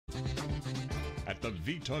at the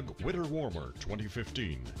VTUG Winter Warmer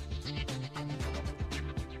 2015.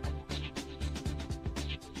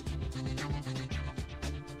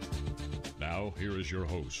 Now, here is your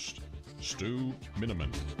host, Stu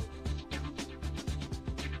Miniman.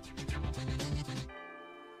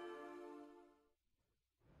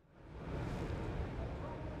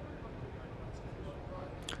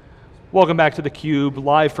 Welcome back to theCUBE,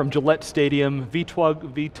 live from Gillette Stadium,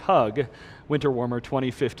 VTUG Winter Warmer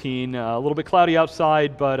 2015. A little bit cloudy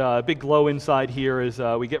outside, but a big glow inside here as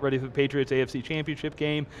we get ready for the Patriots AFC Championship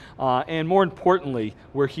game. And more importantly,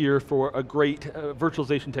 we're here for a great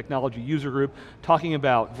virtualization technology user group talking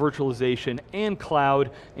about virtualization and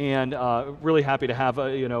cloud, and really happy to have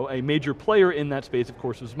a major player in that space, of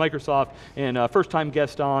course, is Microsoft, and first-time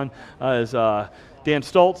guest on is Dan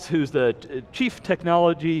Stolts, who's the Chief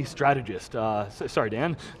Technology Strategist. Sorry,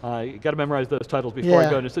 Dan, you got to memorize those titles before I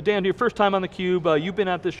go into. So Dan, your first time on theCUBE, you've been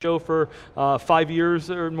at this show for 5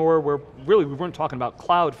 years or more, where really we weren't talking about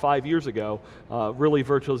cloud 5 years ago, really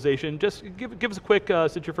virtualization. Just give us a quick,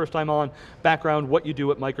 since your first time on, background, what you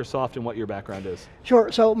do at Microsoft and what your background is.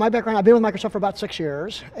 Sure, so my background, I've been with Microsoft for about 6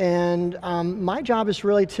 years, and my job is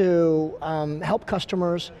really to help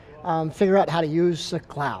customers figure out how to use the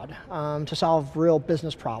cloud to solve real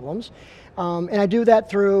business problems. And I do that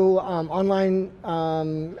through online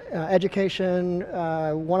education,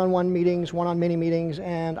 one-on-one meetings, one-on-many meetings,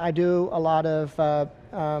 and I do a lot of,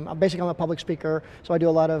 basically I'm a public speaker, so I do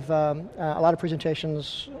a lot of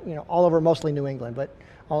presentations, all over mostly New England, but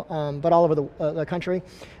all over the country.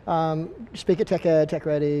 Speak at TechEd,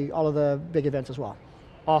 TechReady, all of the big events as well.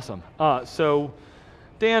 Awesome. So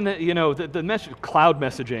Dan, the cloud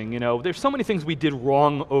messaging, there's so many things we did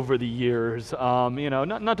wrong over the years.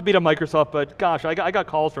 Not to beat up Microsoft, but gosh, I got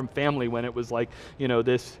calls from family when it was like,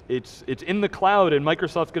 it's in the cloud and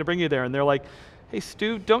Microsoft's going to bring you there, and they're like, hey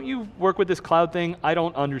Stu, don't you work with this cloud thing? I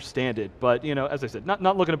don't understand it. But as I said,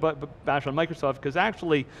 not looking to bash on Microsoft, because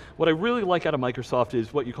actually what I really like out of Microsoft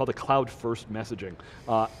is what you call the cloud-first messaging.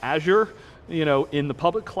 Azure, in the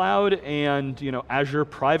public cloud, and Azure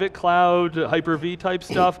private cloud, Hyper-V type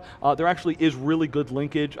stuff, there actually is really good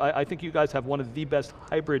linkage. I think you guys have one of the best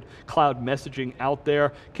hybrid cloud messaging out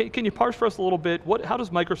there. Can you parse for us a little bit, how does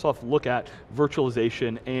Microsoft look at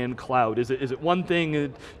virtualization and cloud? Is it one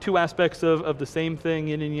thing, two aspects of the same thing,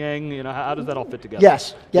 yin and yang? How does that all fit together?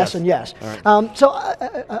 Yes, and yes. All right. So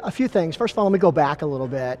a few things. First of all, let me go back a little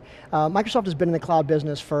bit. Microsoft has been in the cloud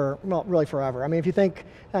business for, well, really forever. I mean, if you think,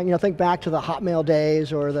 think back to the Hotmail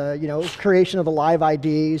days, or the creation of the live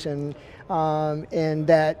IDs, and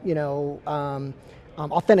that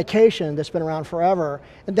authentication that's been around forever,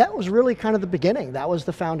 and that was really kind of the beginning. That was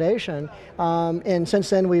the foundation, and since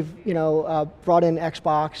then we've brought in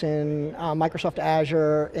Xbox and Microsoft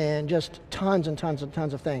Azure, and just tons and tons and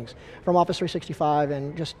tons of things from Office 365,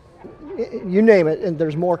 and just you name it, and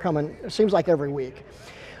there's more coming. It seems like every week.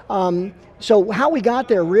 So how we got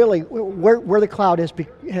there, really, where the cloud has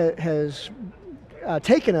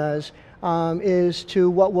taken us, is to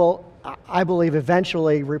what will, I believe,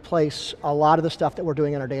 eventually replace a lot of the stuff that we're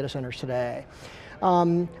doing in our data centers today.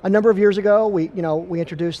 A number of years ago, we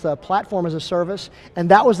introduced the platform as a service, and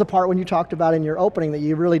that was the part when you talked about in your opening that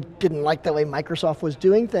you really didn't like the way Microsoft was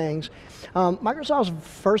doing things. Microsoft's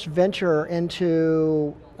first venture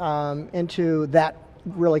into that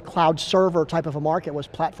really cloud server type of a market was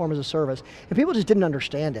platform as a service, and people just didn't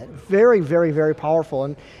understand it. Very, very, very powerful,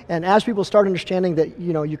 and as people start understanding that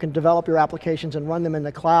you can develop your applications and run them in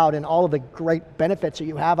the cloud, and all of the great benefits that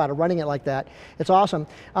you have out of running it like that, it's awesome.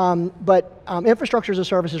 But infrastructure as a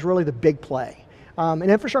service is really the big play. And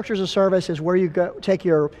infrastructure as a service is where you go take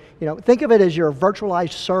your, think of it as your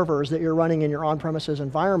virtualized servers that you're running in your on-premises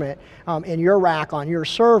environment, in your rack on your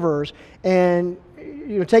servers, and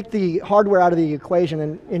take the hardware out of the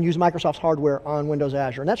equation and use Microsoft's hardware on Windows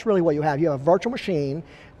Azure. And that's really what you have. You have a virtual machine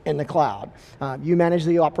in the cloud. You manage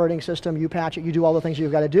the operating system, you patch it, you do all the things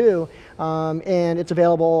you've got to do, and it's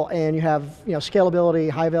available, and you have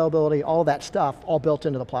scalability, high availability, all of that stuff all built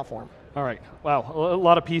into the platform. All right, wow, a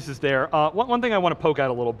lot of pieces there. One thing I want to poke out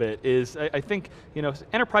a little bit is I think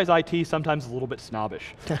enterprise IT sometimes is a little bit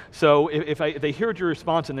snobbish. So if they heard your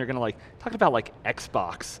response and they're going to talk about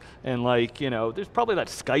Xbox and there's probably that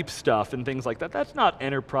Skype stuff and things like that. That's not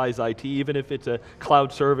enterprise IT, even if it's a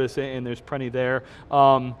cloud service and there's plenty there.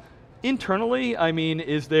 Internally, I mean,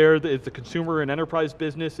 is the consumer and enterprise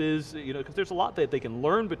businesses, because there's a lot that they can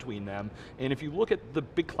learn between them, and if you look at the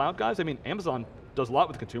big cloud guys, I mean, Amazon does a lot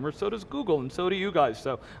with consumers, so does Google, and so do you guys.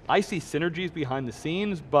 So I see synergies behind the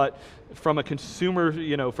scenes, but from a consumer,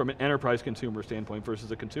 from an enterprise consumer standpoint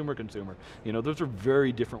versus a consumer, those are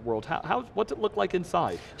very different worlds. What's it look like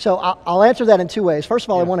inside? So I'll answer that in two ways. First of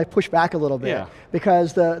all, I want to push back a little bit,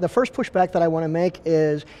 because the first pushback that I want to make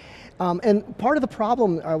is, and part of the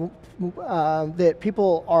problem that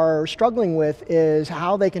people are struggling with is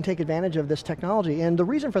how they can take advantage of this technology. And the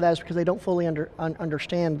reason for that is because they don't fully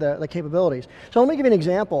understand the capabilities. So let me give you an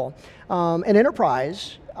example. An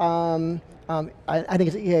enterprise, I think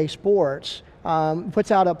it's EA Sports, puts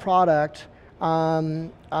out a product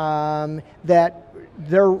that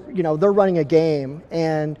they're running a game,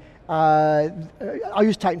 and I'll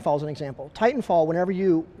use Titanfall as an example. Titanfall, whenever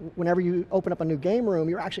you open up a new game room,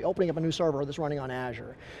 you're actually opening up a new server that's running on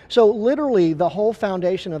Azure. So literally, the whole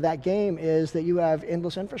foundation of that game is that you have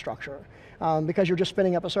endless infrastructure, because you're just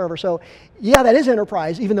spinning up a server. So yeah, that is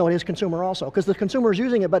enterprise, even though it is consumer also, because the consumer is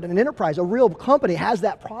using it, but an enterprise, a real company, has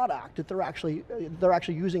that product that they're actually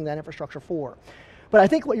using that infrastructure for. But I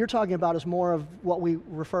think what you're talking about is more of what we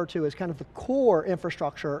refer to as kind of the core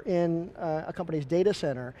infrastructure in a company's data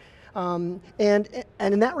center. And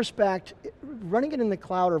in that respect, running it in the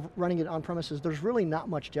cloud or running it on premises, there's really not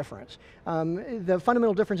much difference. The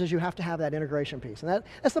fundamental difference is you have to have that integration piece, and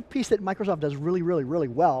that's the piece that Microsoft does really, really, really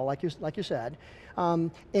well, like you said.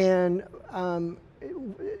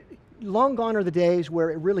 Long gone are the days where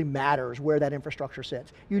it really matters where that infrastructure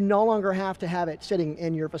sits. You no longer have to have it sitting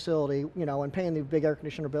in your facility, and paying the big air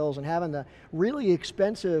conditioner bills and having the really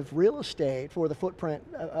expensive real estate for the footprint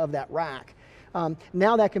of that rack.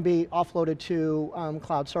 Now that can be offloaded to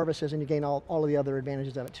cloud services, and you gain all of the other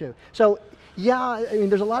advantages of it too. So yeah, I mean,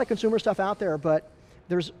 there's a lot of consumer stuff out there, but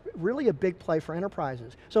there's really a big play for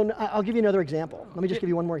enterprises. So I'll give you another example. Let me just give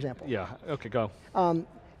you one more example. Yeah, okay, go.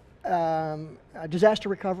 Disaster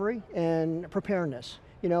recovery and preparedness.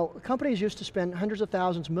 Companies used to spend hundreds of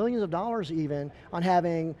thousands, millions of dollars even, on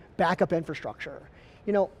having backup infrastructure.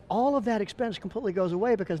 All of that expense completely goes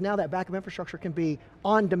away because now that backup infrastructure can be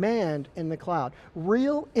on demand in the cloud.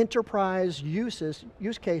 Real enterprise use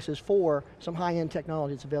cases for some high-end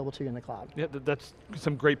technology that's available to you in the cloud. Yeah, that's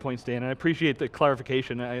some great points, Dan, and I appreciate the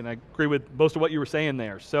clarification, and I agree with most of what you were saying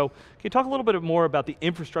there. So can you talk a little bit more about the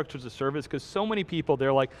infrastructure as a service? Because so many people,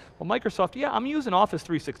 they're like, well, Microsoft, yeah, I'm using Office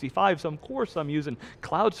 365, so of course I'm using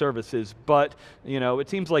cloud services, but it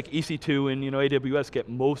seems like EC2 and AWS get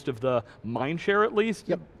most of the mind share at least.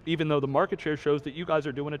 Yep. Even though the market share shows that you guys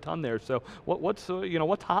are doing a ton there. So what's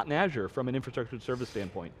hot in Azure from an infrastructure as a service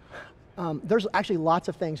standpoint? There's actually lots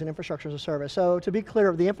of things in infrastructure as a service. So to be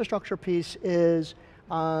clear, the infrastructure piece is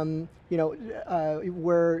where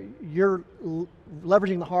you're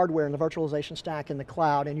leveraging the hardware and the virtualization stack in the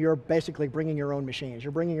cloud, and you're basically bringing your own machines.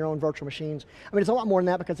 You're bringing your own virtual machines. I mean, it's a lot more than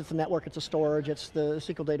that because it's a network, it's a storage, it's the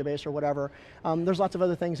SQL database or whatever. There's lots of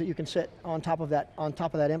other things that you can sit on top of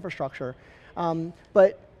that infrastructure.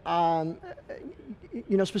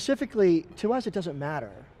 Specifically to us, it doesn't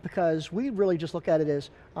matter because we really just look at it as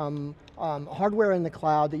hardware in the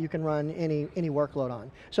cloud that you can run any workload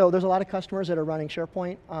on. So there's a lot of customers that are running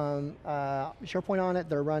SharePoint on it.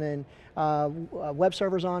 They're running web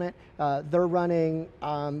servers on it. They're running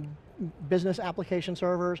business application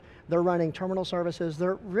servers. They're running terminal services.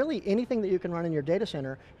 They're really anything that you can run in your data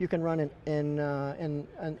center, you can run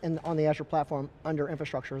on the Azure platform under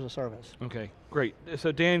infrastructure as a service. Okay, great.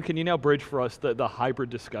 So Dan, can you now bridge for us the hybrid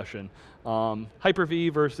discussion? Hyper-V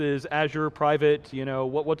versus Azure private,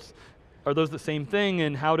 are those the same thing,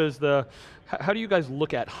 and how do you guys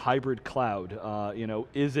look at hybrid cloud?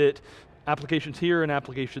 Is it applications here and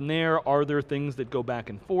application there? Are there things that go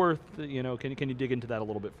back and forth? Can you dig into that a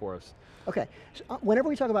little bit for us? Okay, so whenever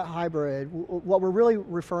we talk about hybrid, what we're really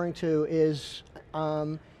referring to is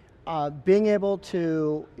being able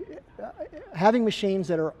to, having machines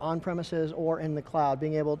that are on premises or in the cloud,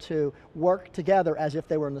 being able to work together as if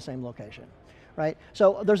they were in the same location. Right?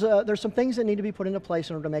 So there's some things that need to be put into place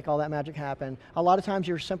in order to make all that magic happen. A lot of times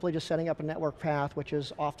you're simply just setting up a network path, which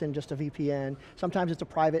is often just a VPN. Sometimes it's a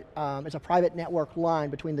private network line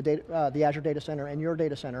between the Azure data center and your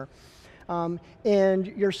data center. And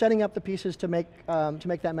you're setting up the pieces to make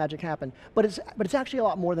that magic happen. But it's actually a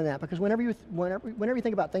lot more than that, because whenever you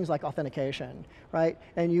think about things like authentication, right?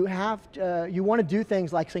 And you want to do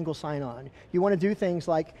things like single sign-on. You want to do things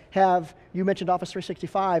like you mentioned Office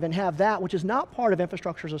 365 and have that, which is not part of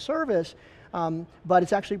infrastructure as a service, but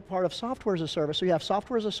it's actually part of software as a service. So you have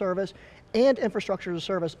software as a service and infrastructure as a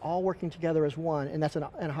service all working together as one, and that's in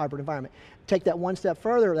a hybrid environment. Take that one step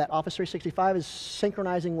further, that Office 365 is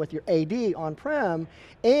synchronizing with your AD on-prem,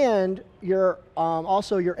 and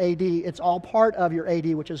also your AD, it's all part of your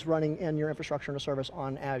AD, which is running in your infrastructure as a service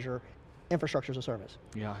on Azure infrastructure as a service.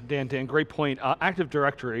 Yeah, Dan, great point. Active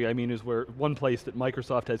Directory, I mean, is where one place that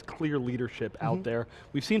Microsoft has clear leadership out there.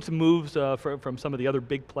 We've seen some moves from some of the other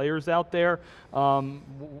big players out there.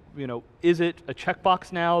 Is it a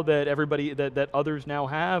checkbox now that everybody, that others now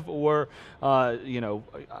have, or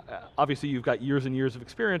obviously you've got years and years of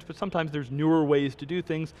experience, but sometimes there's newer ways to do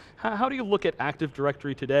things. How do you look at Active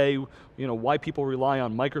Directory today? Why people rely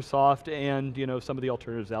on Microsoft and some of the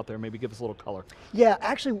alternatives out there? Maybe give us a little color. Yeah,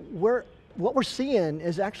 actually, what we're seeing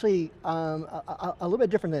is actually a little bit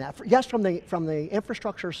different than that. Yes, from the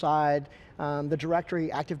infrastructure side, the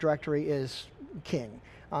Active Directory is king.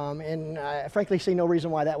 And I frankly see no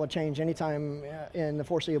reason why that would change anytime in the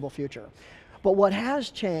foreseeable future. But what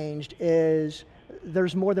has changed is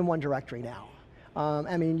there's more than one directory now.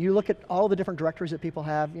 I mean, you look at all the different directories that people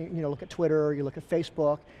have, look at Twitter, you look at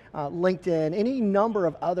Facebook, LinkedIn, any number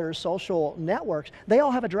of other social networks, they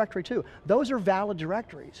all have a directory too. Those are valid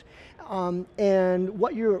directories. And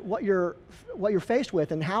what you're faced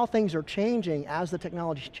with and how things are changing as the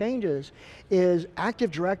technology changes is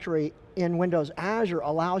Active Directory in Windows Azure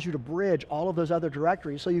allows you to bridge all of those other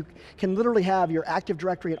directories. So you can literally have your Active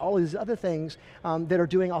Directory and all of these other things that are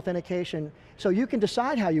doing authentication. So you can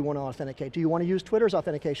decide how you want to authenticate. Do you want to use Twitter's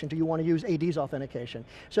authentication? Do you want to use AD's authentication?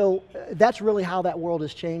 So that's really how that world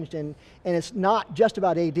has changed, and it's not just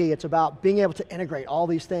about AD, it's about being able to integrate all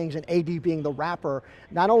these things, and AD being the wrapper,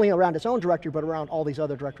 not only around its own directory, but around all these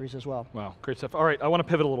other directories as well. Wow, great stuff. All right, I want to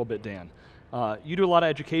pivot a little bit, Dan. You do a lot of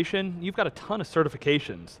education, you've got a ton of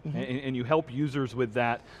certifications, and you help users with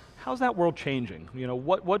that. How's that world changing?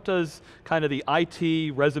 What does kind of the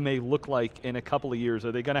IT resume look like in a couple of years?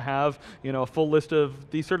 Are they going to have a full list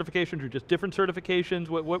of these certifications or just different certifications?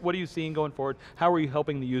 What are you seeing going forward? How are you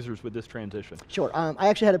helping the users with this transition? Sure, I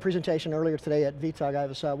actually had a presentation earlier today at VTUG. I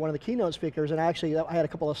was one of the keynote speakers, and I had a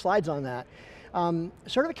couple of slides on that.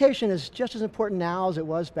 Certification is just as important now as it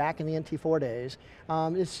was back in the NT4 days.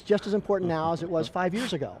 It's just as important now as it was 5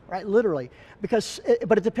 years ago, right, literally.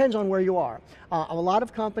 But it depends on where you are. A lot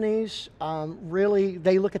of companies, really,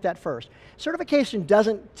 they look at that first. Certification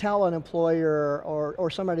doesn't tell an employer or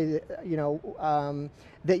somebody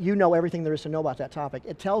that you know everything there is to know about that topic.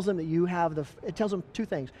 It tells them that it tells them two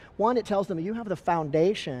things. One, it tells them that you have the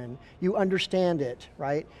foundation, you understand it,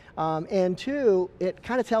 right? And two, it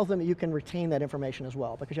kind of tells them that you can retain that information as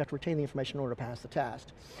well, because you have to retain the information in order to pass the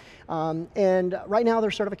test. And right now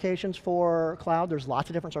there's certifications for cloud. There's lots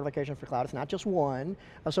of different certifications for cloud. It's not just one.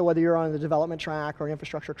 So whether you're on the development track or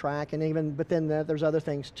infrastructure track, and even within that, there's other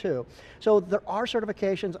things too. So there are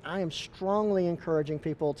certifications. I am strongly encouraging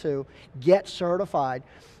people to get certified,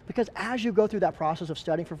 because as you go through that process of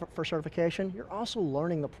studying for certification, you're also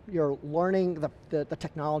learning the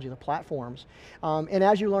technology, the platforms. And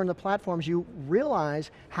as you learn the platforms, you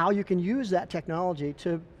realize how you can use that technology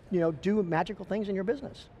to do magical things in your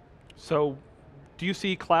business. So, do you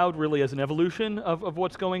see cloud really as an evolution of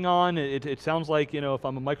what's going on? It sounds like, if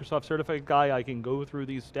I'm a Microsoft certified guy, I can go through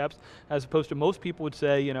these steps, as opposed to most people would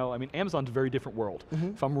say, I mean, Amazon's a very different world.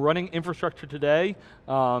 If I'm running infrastructure today,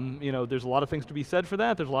 there's a lot of things to be said for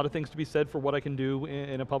that. There's a lot of things to be said for what I can do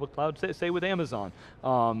in a public cloud, say with Amazon.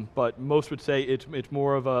 But most would say it's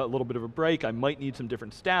more of a little bit of a break. I might need some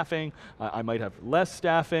different staffing. I might have less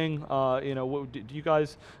staffing. Do you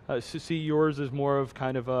guys see yours as more of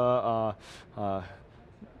kind of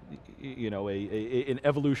an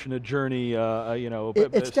evolution, a journey,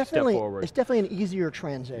 a step forward? It's definitely an easier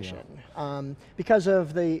transition because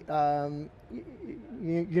of the,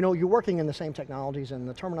 you're working in the same technologies and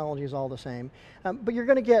the terminology is all the same, but you're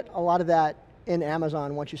going to get a lot of that in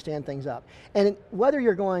Amazon once you stand things up. And whether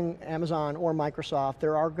you're going Amazon or Microsoft,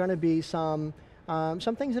 there are going to be some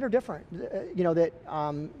things that are different.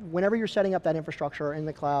 Whenever you're setting up that infrastructure in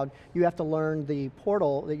the cloud, you have to learn the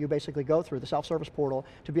portal that you basically go through, the self-service portal,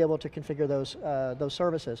 to be able to configure those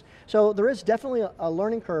services. So there is definitely a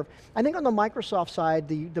learning curve. I think on the Microsoft side,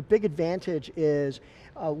 the big advantage is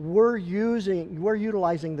we're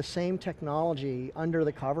utilizing the same technology under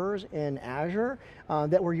the covers in Azure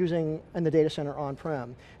that we're using in the data center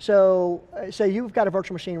on-prem. So, say you've got a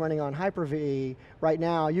virtual machine running on Hyper-V right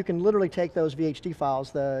now, you can literally take those VHD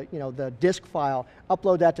files, the disk file,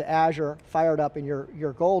 upload that to Azure, fire it up, and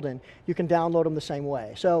you're golden. You can download them the same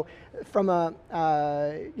way. So, from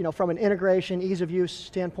from an integration, ease of use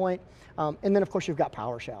standpoint, and then of course you've got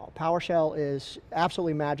PowerShell. PowerShell is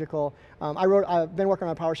absolutely magical. I've been working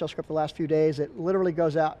on a PowerShell script the last few days. It literally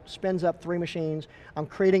goes out, spins up 3 machines. I'm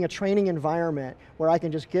creating a training environment where I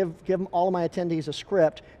can just give all of my attendees a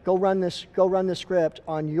script. Go run this script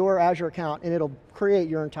on your Azure account, and it'll create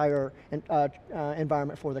your entire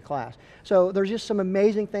environment for the class. So there's just some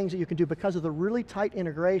amazing things that you can do because of the really tight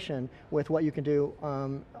integration with what you can do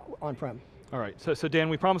on-prem. All right, so Dan,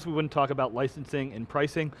 we promised we wouldn't talk about licensing and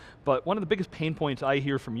pricing, but one of the biggest pain points I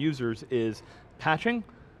hear from users is patching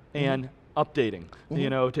and updating,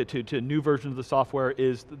 to new versions of the software.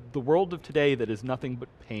 Is the world of today that is nothing but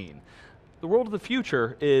pain. The world of the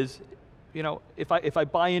future is, if I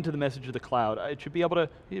buy into the message of the cloud, it should be able to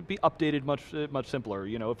be updated much simpler.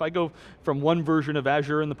 If I go from one version of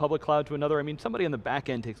Azure in the public cloud to another, I mean, somebody on the back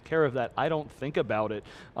end takes care of that. I don't think about it.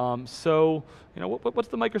 So, what's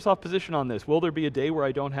the Microsoft position on this? Will there be a day where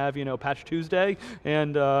I don't have, Patch Tuesday,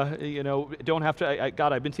 and don't have to?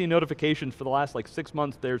 God, I've been seeing notifications for the last like 6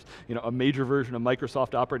 months. There's, a major version of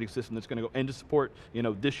Microsoft operating system that's going to go end of support.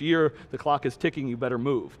 This year, the clock is ticking. You better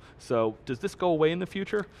move. So, does this go away in the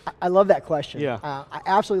future? I love that question. Yeah. I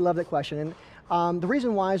absolutely love that question. And the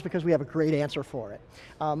reason why is because we have a great answer for it.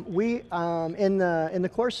 In the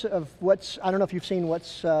course of I don't know if you've seen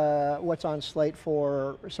what's on Slate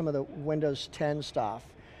for some of the Windows 10 stuff,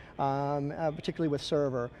 particularly with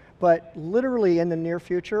server, but literally in the near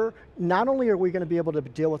future, not only are we going to be able to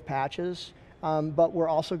deal with patches, but we're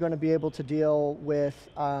also going to be able to deal with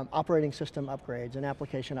operating system upgrades and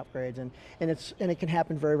application upgrades, and it can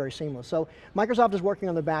happen very, very seamless. So Microsoft is working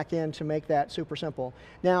on the back end to make that super simple.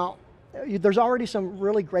 Now, there's already some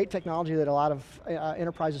really great technology that a lot of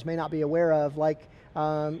enterprises may not be aware of, like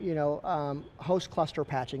host cluster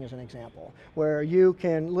patching is an example, where you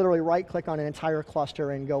can literally right-click on an entire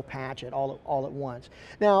cluster and go patch it all at once.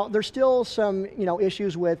 Now, there's still some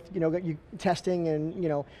issues with testing,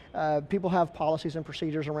 and people have policies and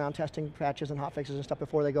procedures around testing patches and hotfixes and stuff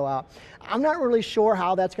before they go out. I'm not really sure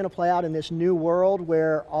how that's going to play out in this new world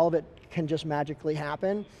where all of it can just magically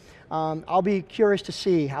happen. I'll be curious to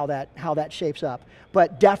see how that shapes up.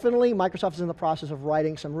 But definitely, Microsoft is in the process of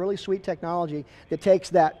writing some really sweet technology that takes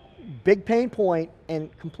that big pain point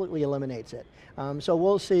and completely eliminates it. So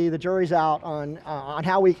we'll see. The jury's out on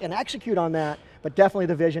how we can execute on that. But definitely,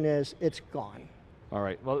 the vision is it's gone. All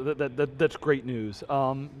right. Well, that's great news.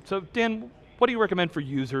 So Dan, what do you recommend for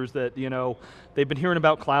users that they've been hearing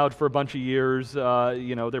about cloud for a bunch of years?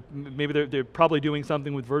 They're probably doing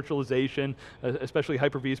something with virtualization, especially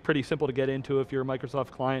Hyper-V is pretty simple to get into if you're a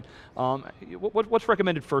Microsoft client. What's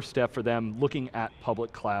recommended first step for them looking at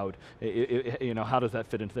public cloud? How does that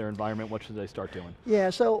fit into their environment? What should they start doing?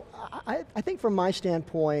 Yeah, so I think from my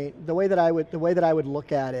standpoint, the way that I would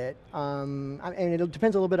look at it, and it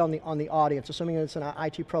depends a little bit on the audience. Assuming it's an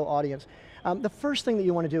IT pro audience. The first thing that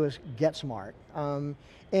you want to do is get smart.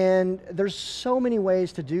 And there's so many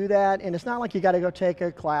ways to do that, and it's not like you got to go take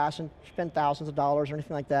a class and spend thousands of dollars or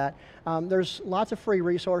anything like that. There's lots of free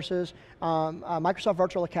resources. Microsoft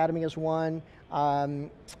Virtual Academy is one, there's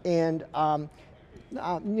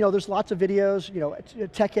lots of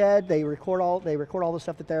videos. Tech Ed, they record all the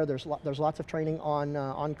stuff there's lots of training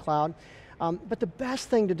on cloud. But the best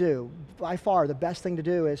thing to do, by far, the best thing to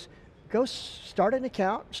do is go start an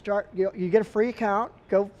account. You get a free account.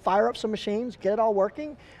 Go fire up some machines. Get it all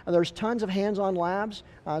working. There's tons of hands-on labs.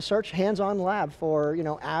 Search hands-on lab for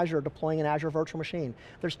Azure, deploying an Azure virtual machine.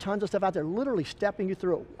 There's tons of stuff out there, literally stepping you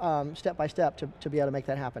through step by step to be able to make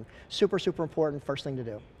that happen. Super, super important. First thing to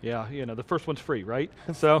do. Yeah, the first one's free, right?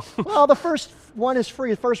 So. Well, the first one is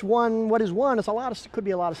free. The first one, what is one? It's a lot of. Could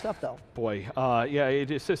be a lot of stuff though. Boy, yeah,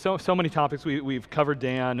 it is so many topics we've covered,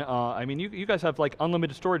 Dan. I mean, you guys have like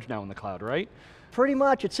unlimited storage now in the cloud, right? Pretty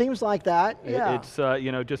much, it seems like that. Yeah. It's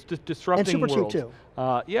just disrupting worlds. And super cheap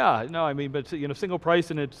too. Yeah, no, I mean, but single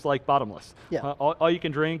price and it's like bottomless. Yeah. All you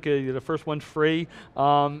can drink. The first one's free.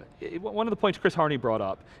 One of the points Chris Harney brought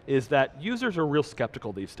up is that users are real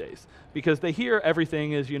skeptical these days because they hear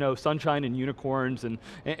everything is sunshine and unicorns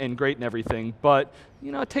and great and everything, but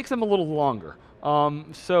it takes them a little longer.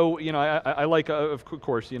 So I like, of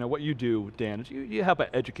course, what you do, Dan, is you help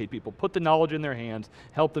educate people, put the knowledge in their hands,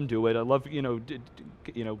 help them do it. I love,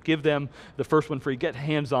 give them the first one free, get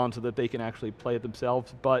hands-on so that they can actually play it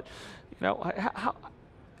themselves. But,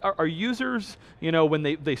 are users, when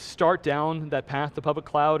they start down that path to public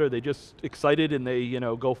cloud, are they just excited and they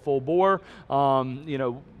go full bore?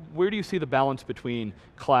 Where do you see the balance between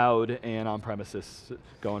cloud and on-premises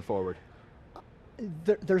going forward?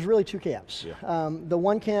 There's really two camps. Yeah. The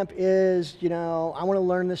one camp is, I want to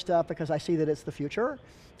learn this stuff because I see that it's the future.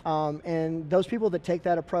 And those people that take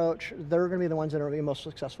that approach, they're going to be the ones that are going to be most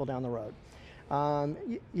successful down the road.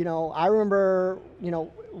 I remember,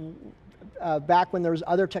 back when there was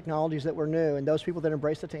other technologies that were new, and those people that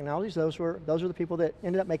embraced the technologies, those were the people that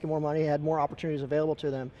ended up making more money, had more opportunities available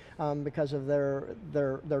to them because of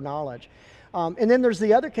their knowledge. And then there's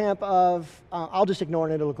the other camp of, I'll just ignore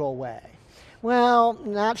it and it'll go away. Well,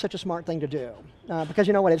 not such a smart thing to do, because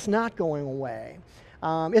you know what, it's not going away.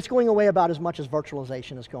 It's going away about as much as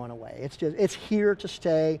virtualization is going away. It's here to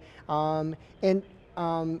stay, but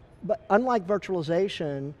unlike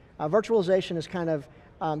virtualization, virtualization is kind of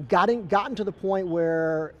gotten to the point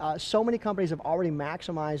where so many companies have already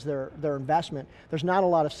maximized their investment. There's not a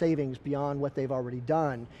lot of savings beyond what they've already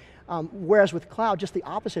done. Whereas with cloud, just the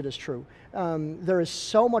opposite is true. There is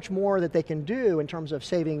so much more that they can do in terms of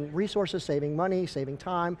saving resources, saving money, saving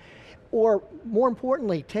time, or more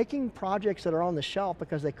importantly, taking projects that are on the shelf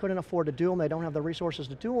because they couldn't afford to do them, they don't have the resources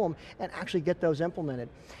to do them, and actually get those implemented.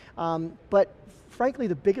 But frankly,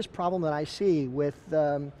 the biggest problem that I see with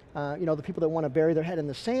the people that want to bury their head in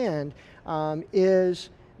the sand is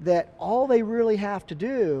that all they really have to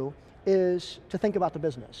do is to think about the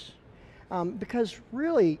business. Because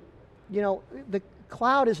really, the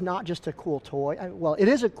cloud is not just a cool toy. Well, it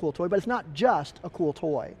is a cool toy, but it's not just a cool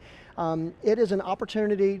toy. It is an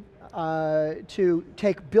opportunity to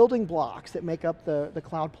take building blocks that make up the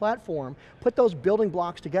cloud platform, put those building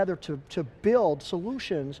blocks together to build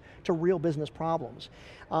solutions to real business problems.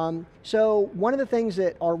 So one of the things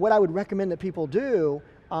or what I would recommend that people do,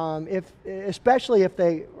 especially if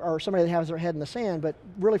they are somebody that has their head in the sand, but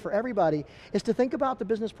really for everybody, is to think about the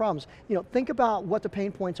business problems. Think about what the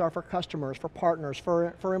pain points are for customers, for partners,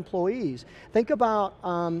 for employees. Think about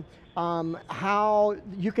how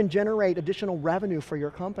you can generate additional revenue for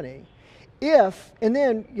your company. If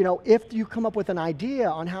you come up with an idea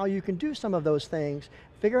on how you can do some of those things,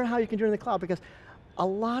 figure out how you can do it in the cloud, because a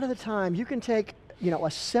lot of the time you can take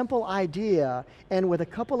a simple idea and with a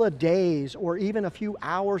couple of days or even a few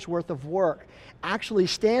hours worth of work, actually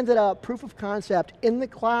stand it up, proof of concept in the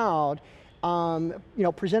cloud,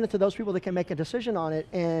 present it to those people that can make a decision on it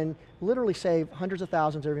and literally save hundreds of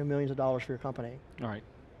thousands or even millions of dollars for your company. All right.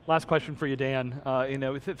 Last question for you, Dan.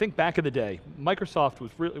 Think back in the day, Microsoft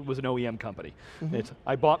was an OEM company. Mm-hmm.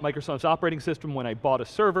 I bought Microsoft's operating system when I bought a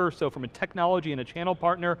server, so from a technology and a channel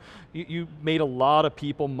partner, you made a lot of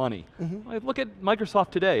people money. Mm-hmm. Look at Microsoft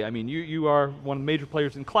today. I mean, you are one of the major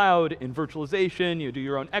players in cloud, in virtualization, you do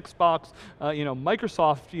your own Xbox.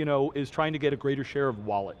 Microsoft, is trying to get a greater share of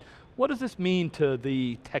wallet. What does this mean to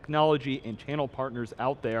the technology and channel partners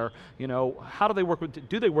out there? How do they work with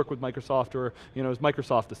Microsoft, or is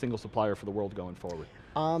Microsoft the single supplier for the world going forward?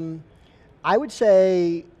 I would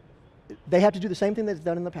say they have to do the same thing that's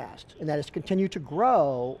done in the past, and that is continue to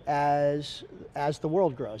grow as the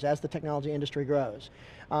world grows, as the technology industry grows.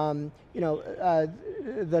 The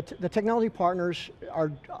technology partners are,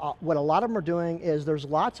 what a lot of them are doing is there's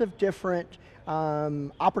lots of different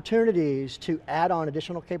opportunities to add on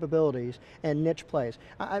additional capabilities and niche plays.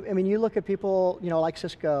 I mean, you look at people, like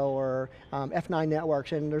Cisco or F9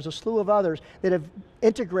 Networks, and there's a slew of others that have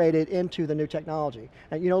integrated into the new technology.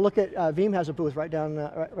 And look at Veeam has a booth right down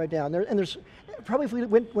there, and there's probably, if we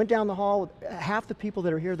went down the hall, half the people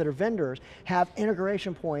that are here that are vendors have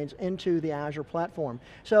integration points into the Azure platform.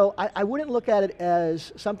 So I wouldn't look at it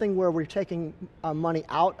as something where we're taking money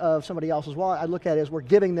out of somebody else's wallet. I'd look at it as we're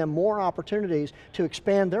giving them more opportunities to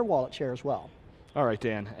expand their wallet share as well. All right,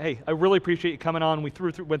 Dan. Hey, I really appreciate you coming on. We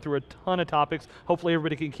went through a ton of topics. Hopefully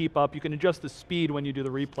everybody can keep up. You can adjust the speed when you do the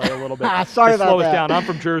replay a little bit. Sorry about that. Slow us down. I'm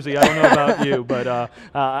from Jersey. I don't know about you, but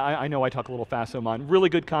I know I talk a little fast, so mine. Really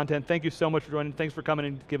good content. Thank you so much for joining. Thanks for coming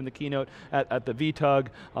and giving the keynote at the VTUG.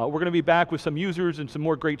 We're going to be back with some users and some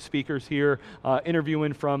more great speakers here,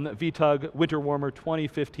 interviewing from VTUG Winter Warmer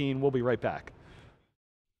 2015. We'll be right back.